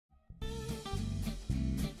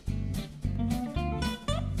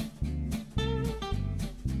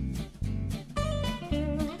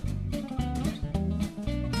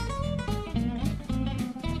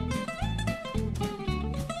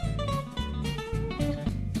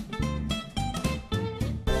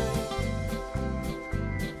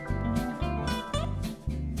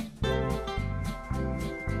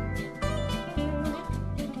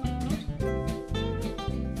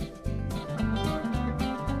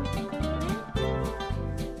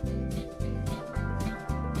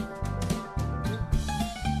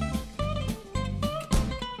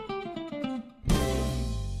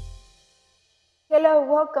Hello,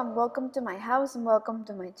 welcome to my house and welcome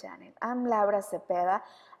to my channel. I'm Laura Cepeda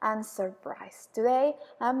and surprise. Today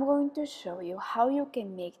I'm going to show you how you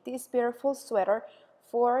can make this beautiful sweater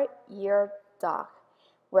for your dog.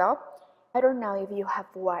 Well, I don't know if you have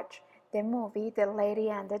watched the movie The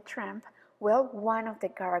Lady and the Tramp. Well, one of the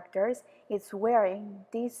characters is wearing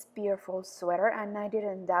this beautiful sweater and I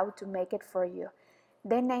didn't doubt to make it for you.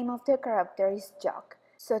 The name of the character is Jock.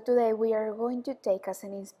 So today we are going to take as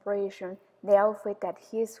an inspiration the outfit that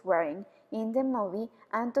he is wearing in the movie,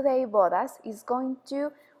 and today Bodas is going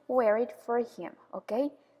to wear it for him, okay?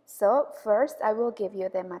 So first I will give you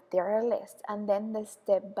the material list and then the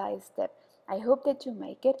step by step. I hope that you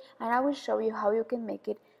make it and I will show you how you can make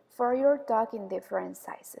it for your dog in different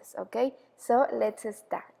sizes, okay? So let's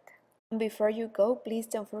start. Before you go, please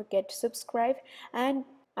don't forget to subscribe, and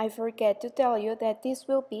I forget to tell you that this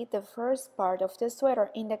will be the first part of the sweater.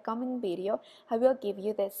 In the coming video, I will give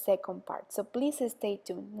you the second part, so please stay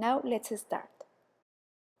tuned. Now let's start.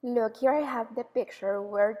 Look, here I have the picture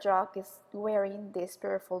where Jock is wearing this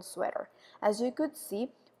beautiful sweater. As you could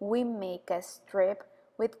see, we make a strip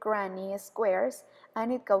with granny squares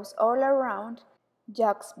and it goes all around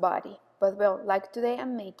Jock's body. But well, like today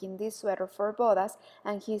I'm making this sweater for Bodas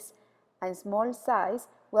and he's a small size.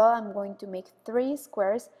 Well, I'm going to make 3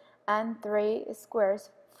 squares and 3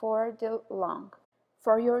 squares for the long.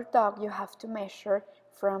 For your dog, you have to measure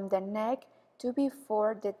from the neck to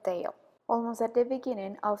before the tail, almost at the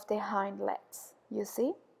beginning of the hind legs, you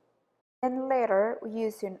see? And later,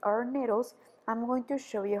 using our needles, I'm going to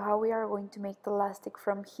show you how we are going to make the elastic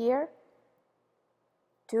from here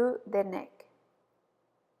to the neck,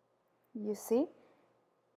 you see?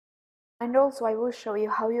 And also I will show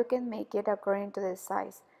you how you can make it according to the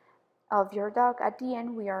size of your dog. At the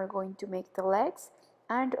end, we are going to make the legs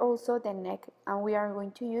and also the neck, and we are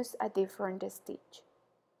going to use a different stitch.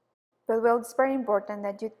 But well, it's very important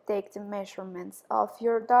that you take the measurements of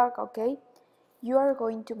your dog, okay? You are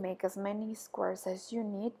going to make as many squares as you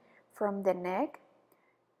need from the neck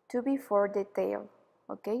to before the tail,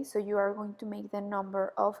 okay? So you are going to make the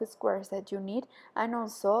number of squares that you need and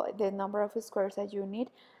also the number of squares that you need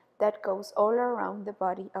that goes all around the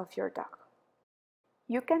body of your dog.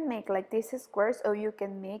 You can make like these squares or you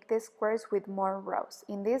can make the squares with more rows.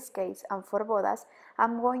 In this case, and for Bodas,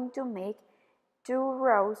 I'm going to make 2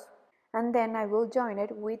 rows and then I will join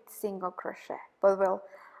it with single crochet. But well,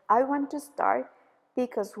 I want to start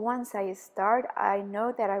because once I start, I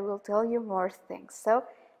know that I will tell you more things. So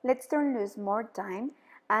let's don't lose more time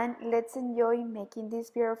and let's enjoy making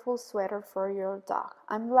this beautiful sweater for your dog.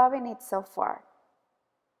 I'm loving it so far.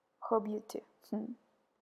 Hope you too.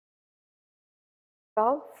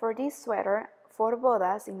 Well, for this sweater, 4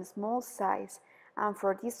 bodas in small size, and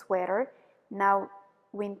for this sweater, now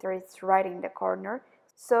winter is right in the corner,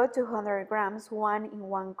 so 200 grams, 1 in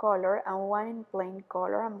one color and 1 in plain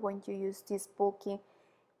color. I'm going to use this bulky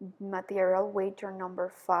material, weight number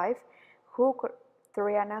 5, hook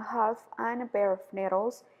 3.5, and a pair of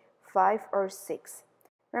needles 5 or 6.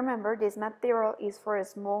 Remember, this material is for a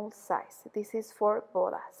small size. This is for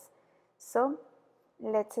bodas. So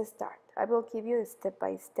let's start. I will give you step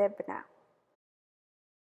by step now.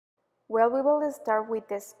 Well, we will start with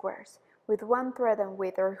the squares. With 1 thread and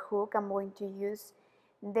with our hook, I'm going to use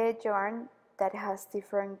the yarn that has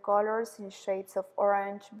different colors in shades of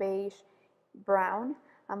orange, beige, brown.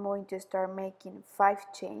 I'm going to start making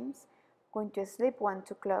 5 chains. I'm going to slip 1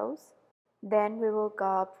 to close. Then we will go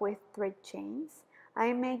up with 3 chains.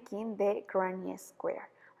 I'm making the granny square.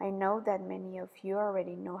 I know that many of you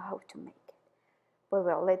already know how to make it. But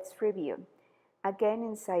well, let's review. Again,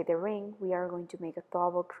 inside the ring, we are going to make a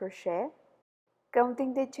double crochet.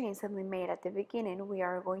 Counting the chains that we made at the beginning, we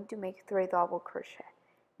are going to make 3 double crochet.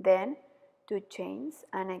 Then 2 chains,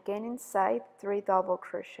 and again inside 3 double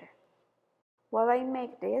crochet. While I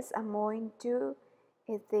make this, I'm going to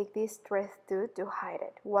take this thread too to hide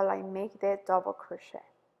it while I make the double crochet.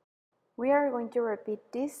 We are going to repeat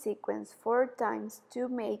this sequence 4 times to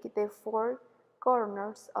make the 4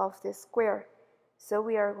 corners of the square. So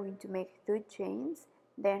we are going to make 2 chains,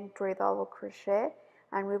 then 3 double crochet,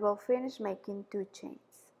 and we will finish making 2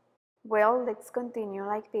 chains. Well, let's continue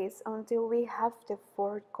like this until we have the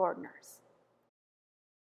 4 corners.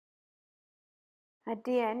 At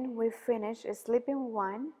the end, we finish slipping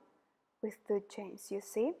 1 with 2 chains, you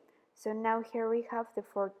see? So now here we have the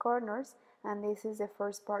 4 corners, and this is the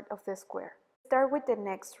first part of the square. Start with the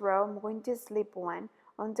next row. I'm going to slip 1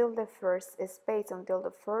 until the first space, until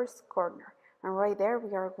the first corner. And right there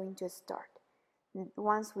we are going to start.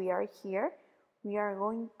 Once we are here, we are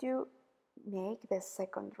going to make the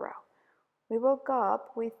second row. We will go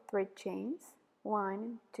up with 3 chains,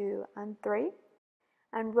 1, 2, and 3.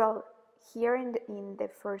 And well, here in the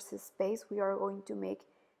first space we are going to make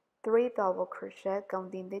 3 double crochet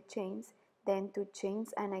counting the chains, then 2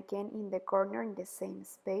 chains, and again in the corner in the same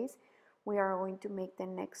space we are going to make the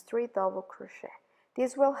next 3 double crochet.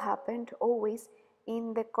 This will happen always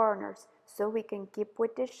in the corners, so we can keep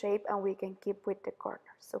with the shape and we can keep with the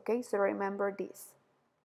corners. Okay, so remember this.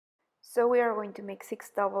 So we are going to make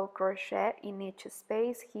 6 double crochet in each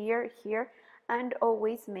space, here, here, and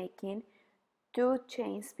always making 2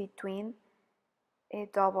 chains between a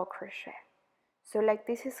double crochet. So like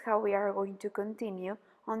this is how we are going to continue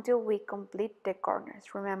until we complete the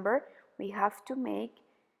corners. Remember, we have to make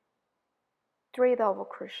 3 double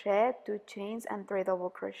crochet, 2 chains, and 3 double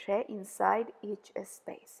crochet inside each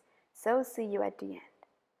space. So see you at the end.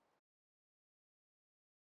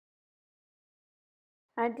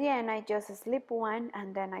 At the end, I just slip one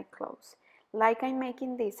and then I close. Like I'm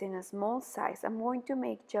making this in a small size, I'm going to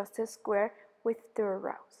make just a square with 2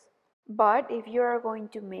 rows. But if you are going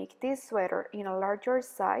to make this sweater in a larger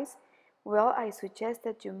size, well, I suggest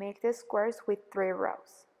that you make the squares with 3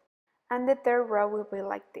 rows. And the third row will be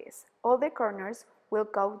like this. All the corners will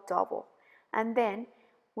go double. And then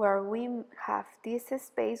where we have this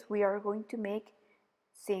space, we are going to make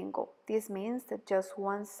single. This means that just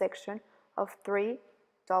one section of 3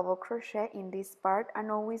 double crochet in this part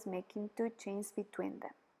and always making 2 chains between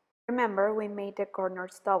them. Remember, we made the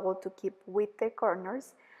corners double to keep with the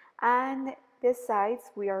corners, and the sides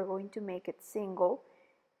we are going to make it single,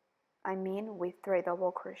 I mean with 3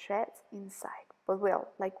 double crochets inside. But well,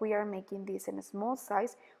 like we are making this in a small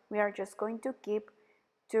size, we are just going to keep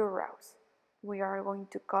 2 rows. We are going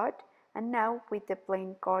to cut, and now with the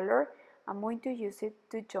plain color I'm going to use it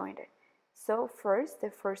to join it. So first,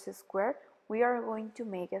 the first square, we are going to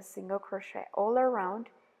make a single crochet all around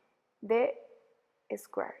the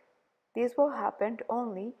square. This will happen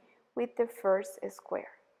only with the first square.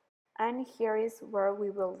 And here is where we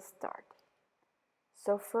will start.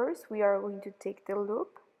 So first we are going to take the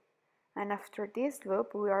loop, and after this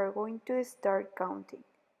loop we are going to start counting.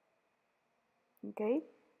 Okay,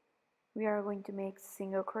 we are going to make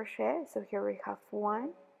single crochet. So here we have 1,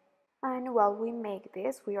 and while we make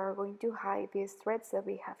this we are going to hide these threads that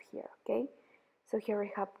we have here. Okay, so here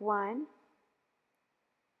we have 1,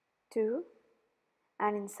 2,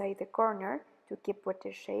 and inside the corner, to keep with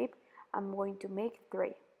the shape, I'm going to make 3.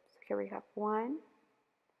 So here we have 1,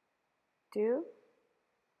 2,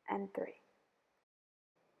 and 3.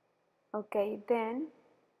 Okay, then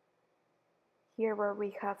here where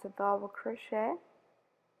we have the double crochet,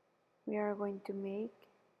 we are going to make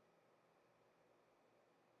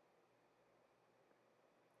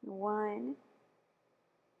 1,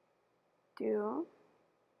 2,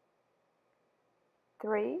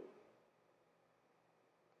 3.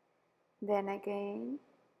 Then again,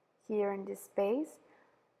 here in this space,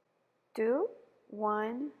 2,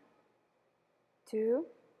 1, 2,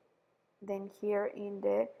 then here in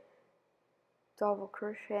the double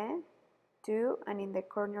crochet, 2, and in the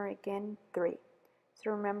corner again 3.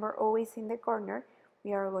 So remember, always in the corner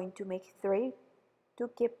we are going to make 3 to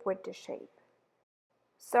keep with the shape.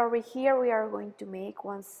 So here we are going to make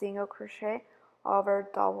 1 single crochet over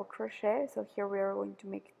double crochet. So here we are going to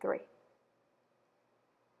make 3.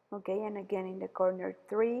 Okay, and again in the corner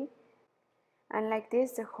 3, and like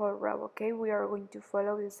this the whole row. Okay, we are going to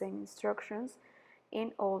follow the same instructions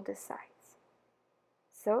in all the sides.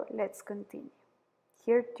 So let's continue.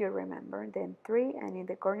 Here 2, remember, then 3, and in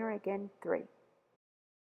the corner again 3.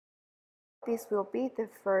 This will be the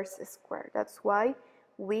first square. That's why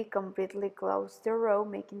we completely close the row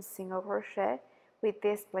making single crochet with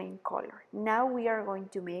this plain color. Now we are going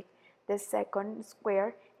to make the second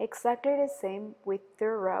square exactly the same with 2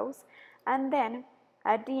 rows, and then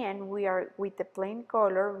at the end we are with the plain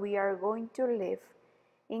color we are going to leave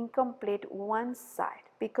incomplete one side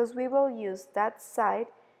because we will use that side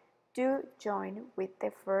to join with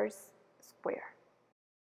the first square.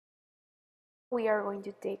 We are going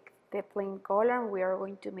to take the plain color and we are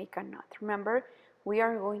going to make a knot. Remember, we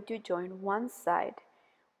are going to join one side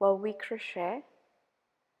while we crochet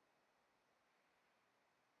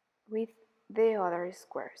with the other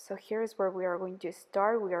square. So here's where we are going to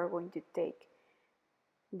start. We are going to take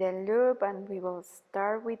the loop and we will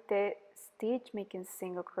start with the stitch making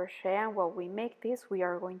single crochet, and while we make this we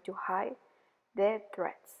are going to hide the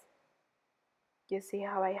threads. You see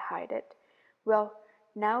how I hide it? Well,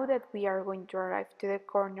 now that we are going to arrive to the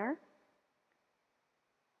corner,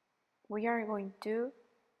 we are going to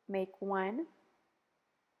make 1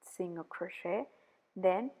 single crochet,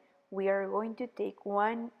 then we are going to take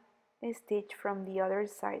 1 stitch from the other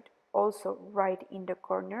side, also right in the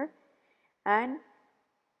corner, and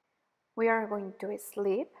We are going to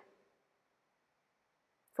slip.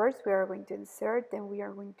 First we are going to insert, then we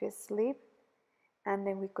are going to slip, and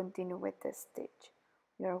then we continue with the stitch.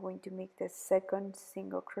 We are going to make the second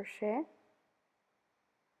single crochet,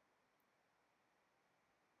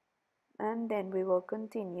 and then we will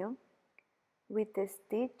continue with the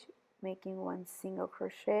stitch, making one single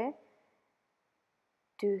crochet,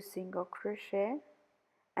 two single crochet,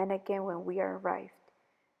 and again when we arrived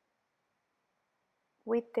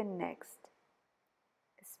with the next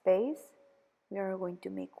space, we are going to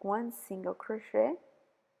make one single crochet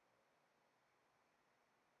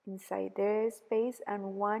inside the space and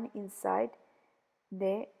one inside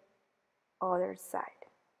the other side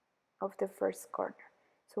of the first corner.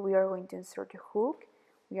 So we are going to insert a hook,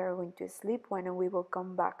 we are going to slip one, and we will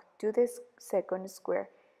come back to this second square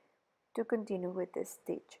to continue with the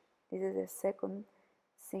stitch. This is the second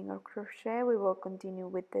single crochet. We will continue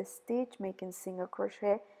with the stitch, making single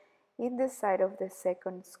crochet in the side of the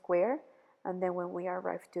second square, and then when we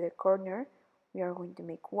arrive to the corner, we are going to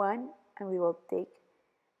make one, and we will take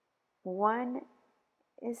one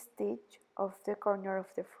stitch of the corner of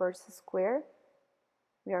the first square.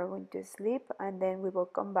 We are going to slip, and then we will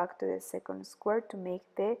come back to the second square to make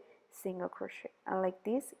the single crochet, and like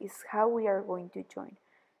this is how we are going to join.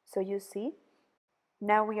 So you see,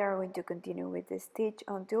 now we are going to continue with the stitch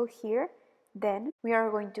until here, then we are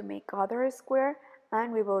going to make other square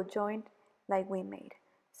and we will join like we made.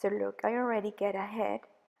 So look, I already get ahead,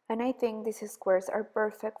 and I think these squares are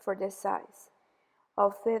perfect for the size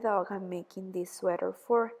of the dog I'm making this sweater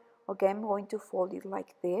for. Okay, I'm going to fold it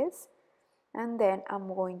like this, and then I'm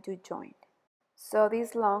going to join. So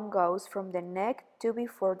this long goes from the neck to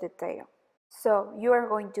before the tail. So you are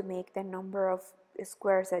going to make the number of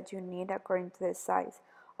squares that you need according to the size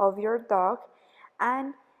of your dog,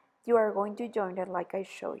 and you are going to join it like I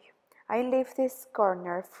show you. I leave this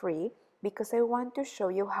corner free because I want to show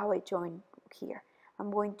you how I join here.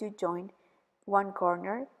 I'm going to join one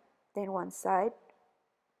corner, then one side,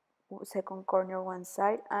 second corner one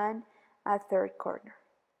side, and a third corner.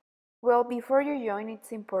 Well, before you join,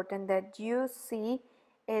 it's important that you see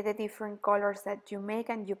the different colors that you make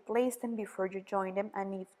and you place them before you join them,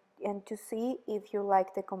 and to see if you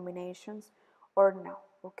like the combinations or no.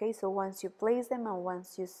 Okay, so once you place them and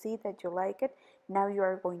once you see that you like it, now you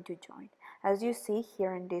are going to join. As you see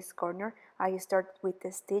here in this corner, I start with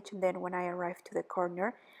the stitch, and then when I arrive to the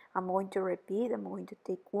corner, I'm going to repeat. I'm going to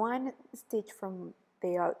take one stitch from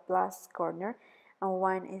the last corner and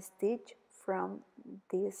one stitch from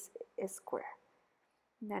this square.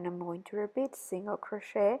 Then I'm going to repeat single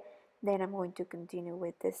crochet, then I'm going to continue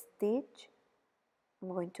with the stitch. I'm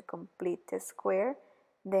going to complete the square.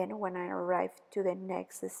 Then when I arrive to the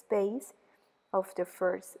next space of the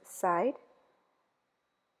first side,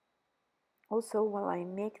 also while I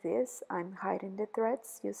make this, I'm hiding the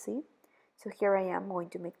threads, you see. So here I am going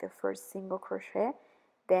to make the first single crochet,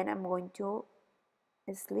 then I'm going to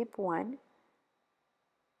slip one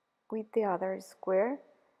with the other square,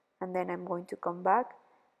 and then I'm going to come back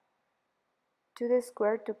to the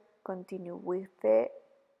square to continue with the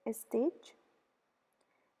stitch.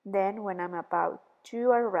 Then when I'm about to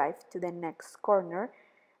arrive to the next corner,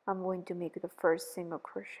 I'm going to make the first single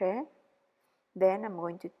crochet, then I'm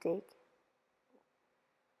going to take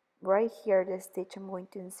right here the stitch, I'm going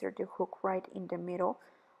to insert the hook right in the middle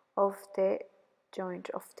of the joint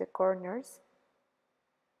of the corners,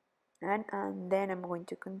 and then I'm going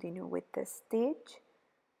to continue with the stitch.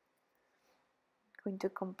 I'm going to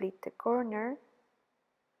complete the corner.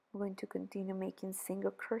 I'm going to continue making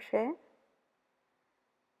single crochet,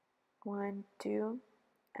 1, 2,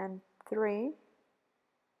 and 3,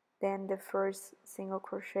 then the first single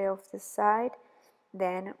crochet of the side,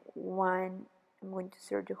 then one, I'm going to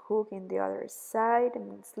insert the hook in the other side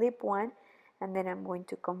and slip one, and then I'm going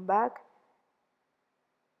to come back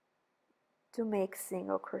to make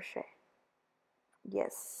single crochet.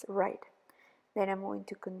 Yes, right. Then I'm going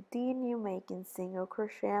to continue making single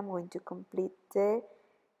crochet. I'm going to complete the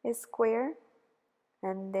square,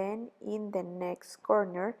 and then in the next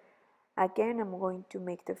corner again I'm going to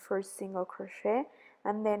make the first single crochet,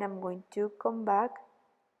 and then I'm going to come back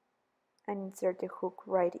and insert the hook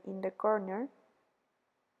right in the corner,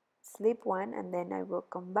 slip one, and then I will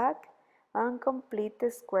come back and complete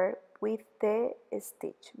the square with the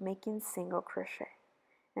stitch, making single crochet.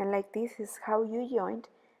 And like this is how you joined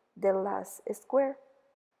the last square.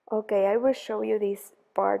 Okay, I will show you this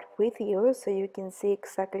part with you so you can see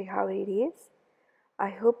exactly how it is. I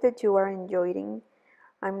hope that you are enjoying.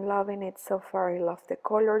 I'm loving it so far. I love the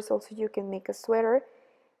colors. Also, you can make a sweater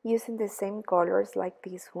using the same colors like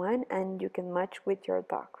this one, and you can match with your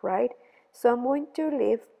dog, right? So I'm going to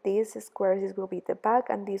leave these squares, this will be the back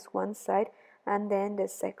and this one side and then the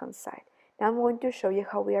second side. Now I'm going to show you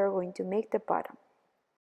how we are going to make the bottom.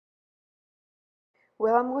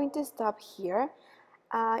 Well, I'm going to stop here.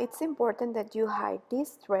 It's important that you hide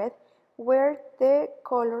this thread where the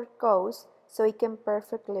color goes so it can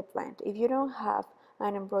perfectly blend. If you don't have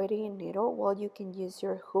an embroidery needle, well, you can use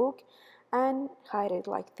your hook and hide it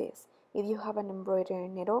like this. If you have an embroidery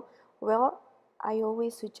needle, well, I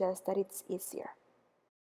always suggest that it's easier.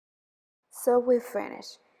 So we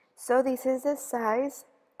finished. So this is the size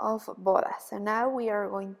of bodas. So now we are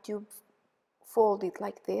going to fold it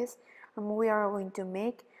like this and we are going to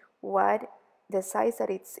make what the size that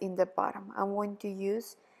it's in the bottom. I'm going to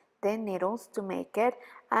use the needles to make it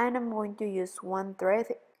and I'm going to use one thread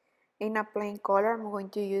in a plain color. I'm going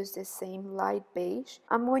to use the same light beige.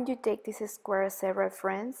 I'm going to take this square as a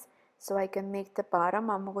reference so I can make the bottom.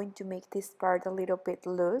 I'm going to make this part a little bit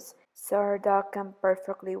loose so our dog can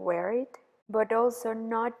perfectly wear it, but also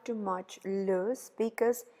not too much loose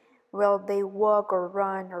because while they walk or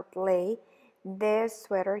run or play, the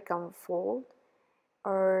sweater can fold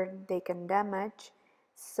or they can damage,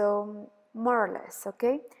 so more or less,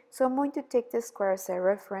 okay? So I'm going to take the square as a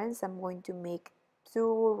reference. I'm going to make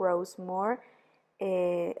 2 rows more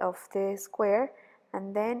of the square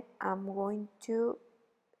and then I'm going to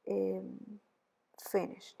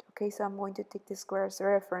finish, okay? So I'm going to take the square as a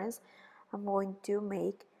reference. I'm going to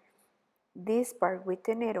make this part with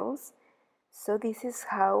the needles. So this is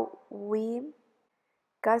how we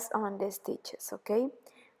cast on the stitches, okay?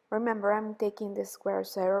 Remember, I'm taking the square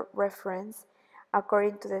as a reference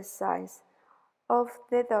according to the size of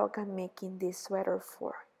the dog I'm making this sweater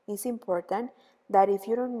for. It's important that if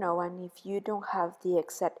you don't know and if you don't have the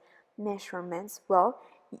exact measurements, well,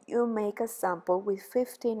 you make a sample with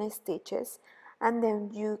 15 stitches and then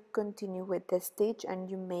you continue with the stitch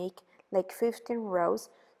and you make like 15 rows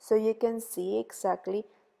so you can see exactly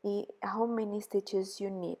how many stitches you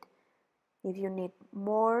need, if you need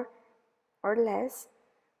more or less,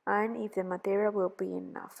 and if the material will be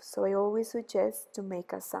enough. So I always suggest to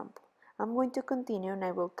make a sample. I'm going to continue and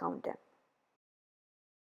I will count them.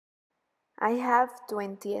 I have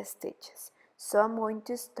 20 stitches, so I'm going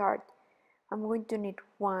to start. I'm going to knit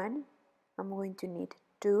 1, I'm going to knit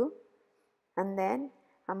 2, and then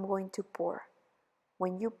I'm going to pour.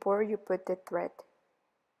 When you pour, you put the thread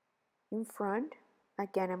in front.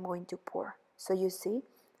 Again, I'm going to pour. So you see,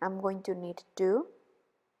 I'm going to knit 2,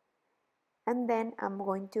 and then I'm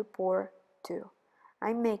going to pour 2.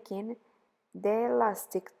 I'm making the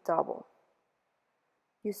elastic double.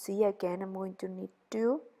 You see, again I'm going to knit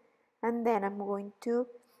 2 and then I'm going to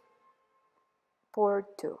pour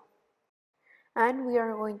 2. And we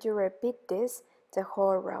are going to repeat this the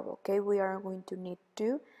whole row, okay? We are going to knit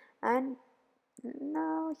 2 and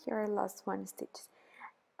now here are last 1 stitch.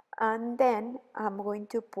 And then I'm going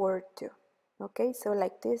to pour 2, okay? So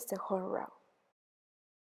like this the whole row.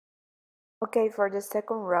 Okay, for the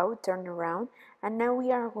second row, turn around, and now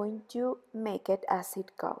we are going to make it as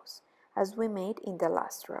it goes, as we made in the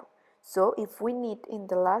last row. So if we knit in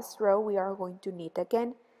the last row, we are going to knit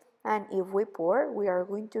again, and if we pour, we are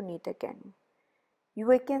going to knit again.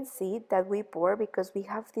 You can see that we pour because we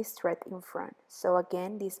have this thread in front. So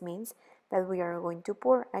again, this means that we are going to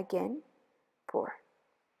pour again, pour.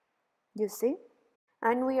 You see?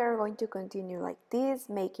 And we are going to continue like this,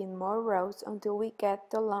 making more rows until we get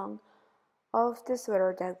the long of the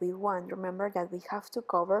sweater that we want. Remember that we have to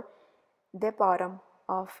cover the bottom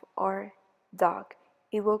of our dog.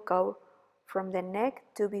 It will go from the neck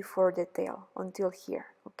to before the tail until here,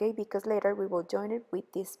 okay? Because later we will join it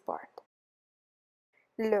with this part.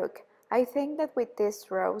 Look, I think that with these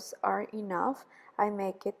rows are enough. I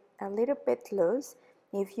make it a little bit loose.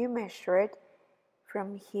 If you measure it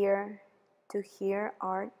from here to here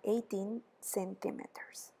are 18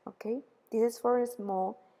 centimeters, okay? This is for a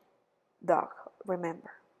small dog,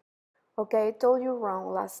 remember. Okay, I told you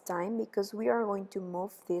wrong last time because we are going to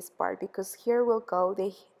move this part because here will go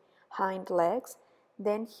the hind legs,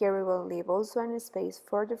 then here we will leave also a space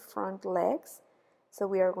for the front legs, so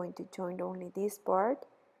we are going to join only this part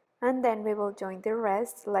and then we will join the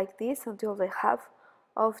rest like this until the half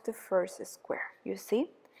of the first square. You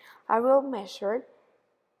see, I will measure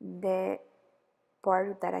the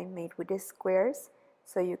part that I made with the squares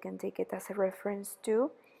so you can take it as a reference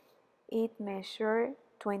too. It measured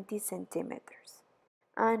 20 centimeters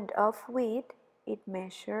and of width it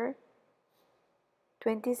measured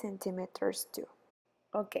 20 centimeters too.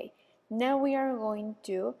 Okay, now we are going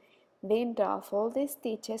to bend off all the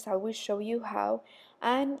stitches. I will show you how,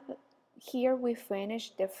 and here we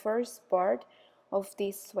finish the first part of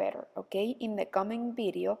this sweater, okay? In the coming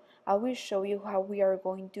video I will show you how we are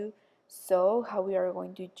going to sew, how we are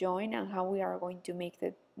going to join, and how we are going to make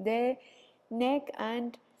the neck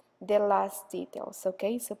and the last details.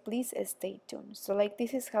 Okay, so please stay tuned. So like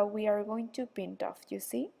this is how we are going to pin off, you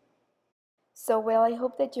see. So well, I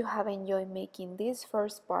hope that you have enjoyed making this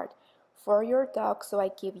first part for your dog. So I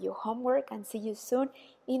give you homework and see you soon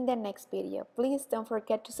in the next video. Please don't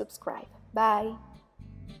forget to subscribe. Bye.